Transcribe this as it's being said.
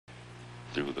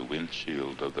through the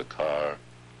windshield of the car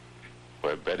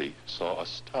where Betty saw a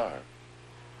star.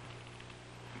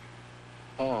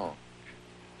 Oh,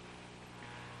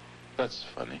 that's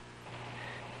funny.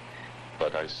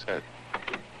 But I said,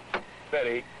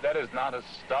 Betty, that is not a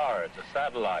star, it's a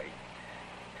satellite.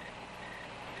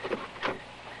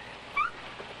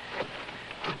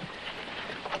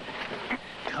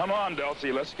 Come on,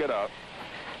 Dulcie, let's get up.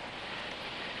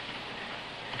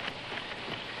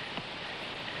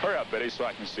 Hurry up, Betty, so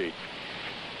I can see.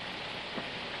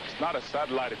 It's not a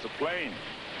satellite, it's a plane.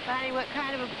 Barney, what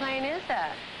kind of a plane is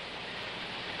that?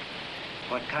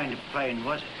 What kind of plane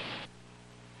was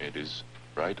it? It is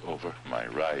right over my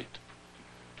right,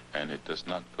 and it does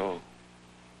not go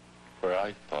where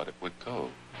I thought it would go.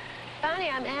 Barney,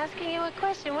 I'm asking you a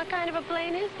question. What kind of a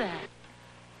plane is that?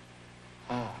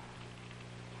 Oh,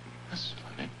 that's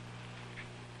funny.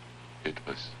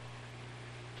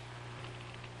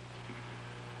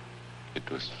 It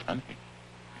was funny.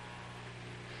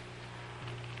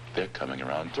 They're coming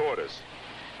around toward us.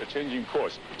 They're changing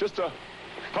course. Just a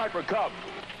Piper Cub.